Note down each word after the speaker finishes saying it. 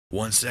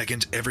1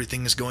 second,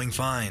 everything is going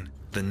fine.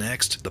 The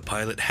next, the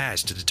pilot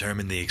has to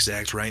determine the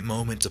exact right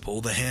moment to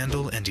pull the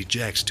handle and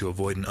eject to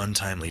avoid an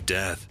untimely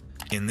death.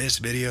 In this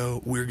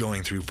video, we're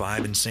going through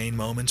 5 insane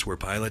moments where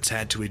pilots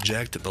had to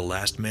eject at the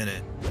last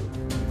minute.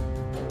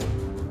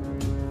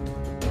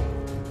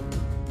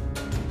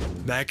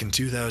 Back in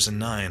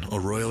 2009, a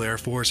Royal Air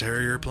Force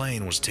Harrier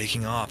plane was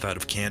taking off out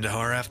of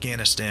Kandahar,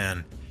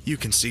 Afghanistan. You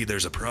can see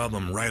there's a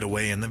problem right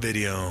away in the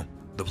video.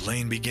 The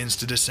plane begins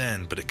to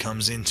descend, but it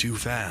comes in too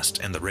fast,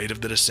 and the rate of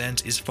the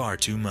descent is far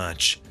too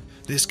much.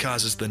 This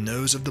causes the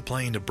nose of the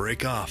plane to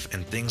break off,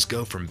 and things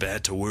go from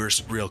bad to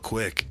worse real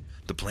quick.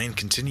 The plane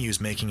continues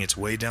making its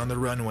way down the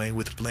runway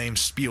with flames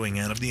spewing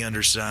out of the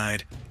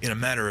underside. In a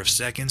matter of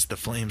seconds, the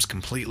flames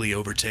completely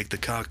overtake the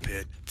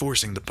cockpit,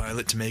 forcing the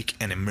pilot to make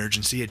an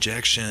emergency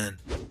ejection.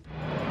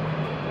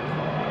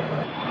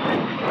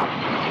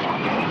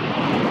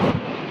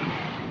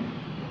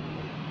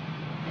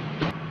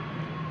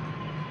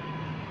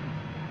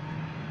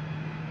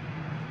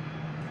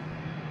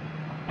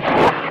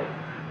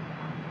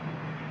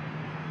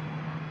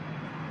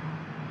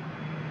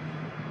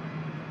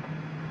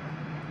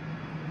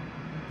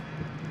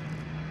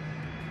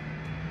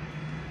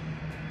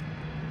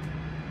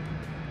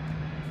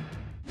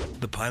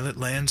 The pilot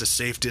lands a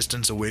safe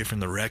distance away from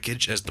the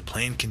wreckage as the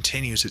plane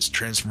continues its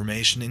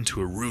transformation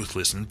into a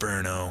ruthless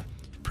inferno.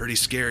 Pretty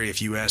scary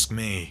if you ask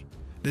me.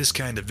 This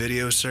kind of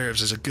video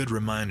serves as a good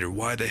reminder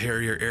why the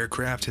Harrier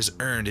aircraft has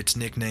earned its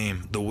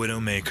nickname, the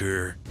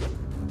Widowmaker.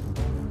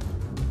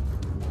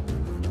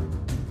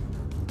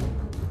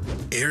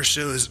 Air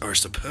shows are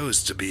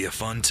supposed to be a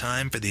fun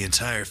time for the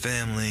entire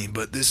family,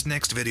 but this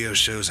next video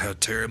shows how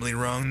terribly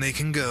wrong they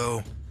can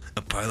go.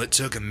 A pilot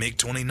took a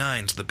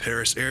MiG-29 to the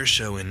Paris Air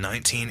Show in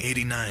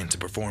 1989 to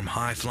perform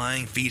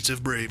high-flying feats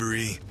of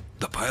bravery.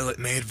 The pilot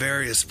made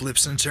various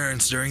flips and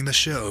turns during the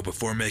show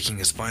before making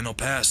his final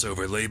pass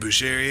over Le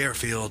Bourget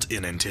Airfield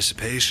in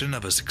anticipation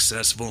of a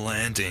successful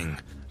landing.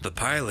 The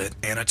pilot,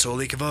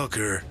 Anatoly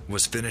Kavoker,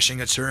 was finishing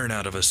a turn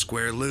out of a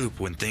square loop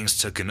when things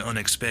took an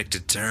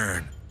unexpected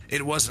turn.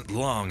 It wasn't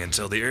long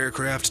until the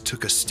aircraft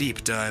took a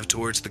steep dive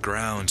towards the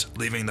ground,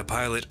 leaving the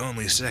pilot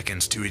only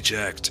seconds to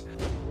eject.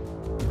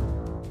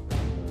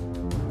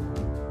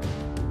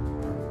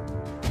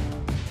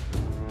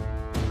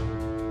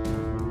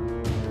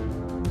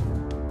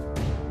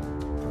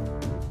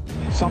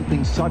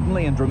 Something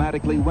suddenly and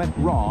dramatically went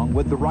wrong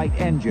with the right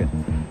engine.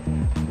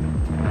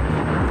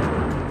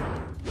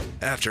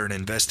 After an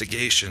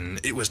investigation,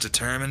 it was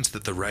determined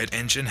that the right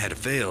engine had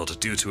failed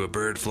due to a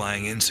bird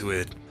flying into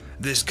it.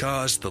 This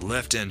caused the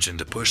left engine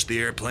to push the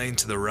airplane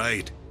to the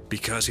right.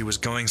 Because he was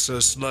going so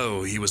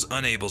slow, he was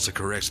unable to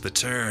correct the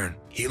turn.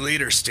 He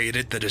later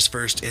stated that his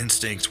first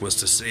instinct was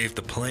to save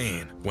the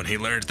plane. When he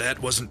learned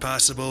that wasn't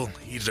possible,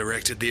 he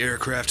directed the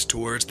aircraft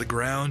towards the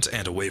ground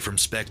and away from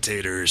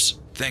spectators.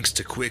 Thanks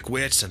to quick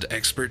wits and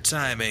expert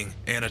timing,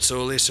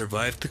 Anatoly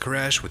survived the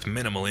crash with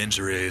minimal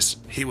injuries.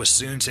 He was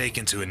soon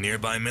taken to a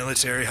nearby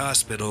military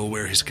hospital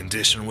where his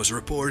condition was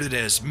reported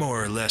as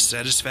more or less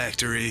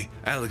satisfactory.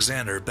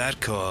 Alexander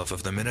Batkov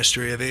of the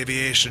Ministry of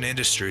Aviation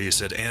Industry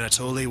said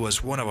Anatoly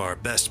was one of our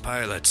best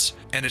pilots,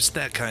 and it's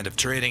that kind of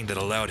training that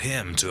allowed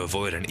him to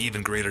avoid an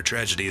even greater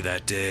tragedy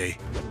that day.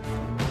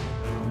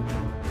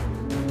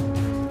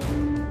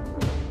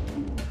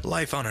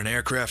 Life on an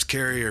aircraft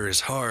carrier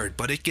is hard,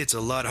 but it gets a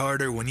lot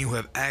harder when you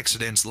have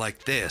accidents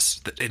like this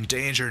that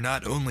endanger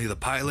not only the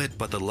pilot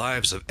but the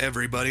lives of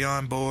everybody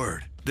on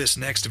board. This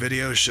next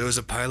video shows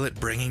a pilot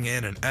bringing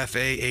in an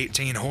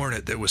FA-18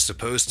 Hornet that was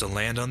supposed to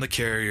land on the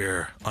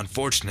carrier.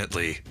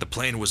 Unfortunately, the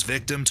plane was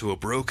victim to a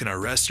broken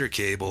arrestor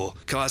cable,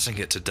 causing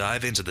it to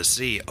dive into the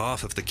sea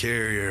off of the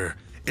carrier.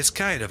 It's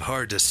kind of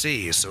hard to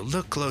see, so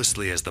look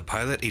closely as the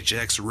pilot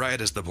ejects right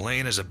as the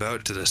plane is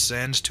about to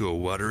descend to a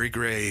watery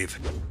grave.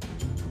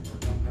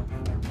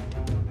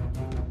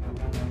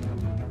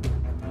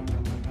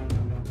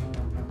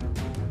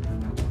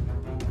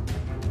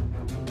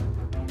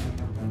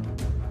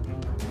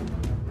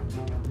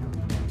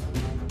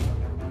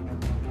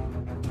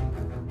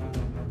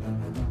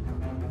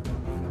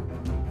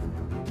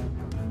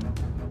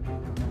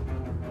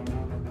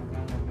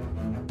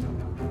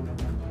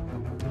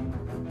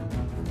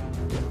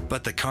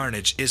 But the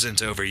carnage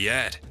isn't over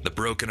yet. The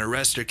broken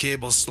arrestor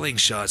cable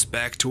slingshots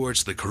back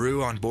towards the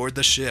crew on board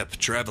the ship,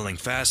 traveling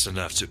fast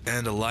enough to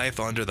end a life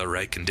under the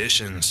right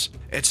conditions.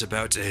 It's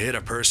about to hit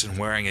a person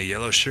wearing a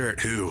yellow shirt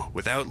who,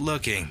 without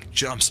looking,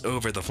 jumps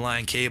over the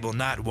flying cable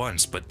not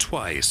once but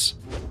twice.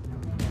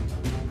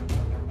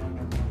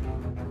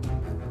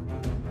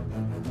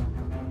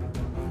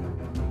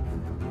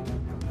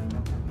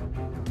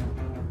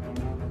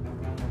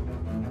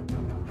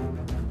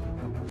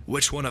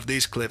 Which one of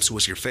these clips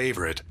was your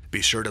favorite?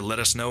 Be sure to let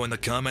us know in the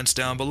comments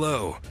down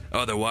below.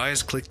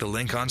 Otherwise, click the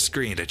link on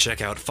screen to check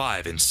out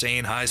 5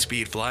 insane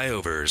high-speed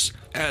flyovers.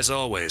 As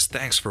always,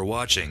 thanks for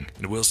watching,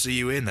 and we'll see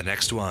you in the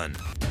next one.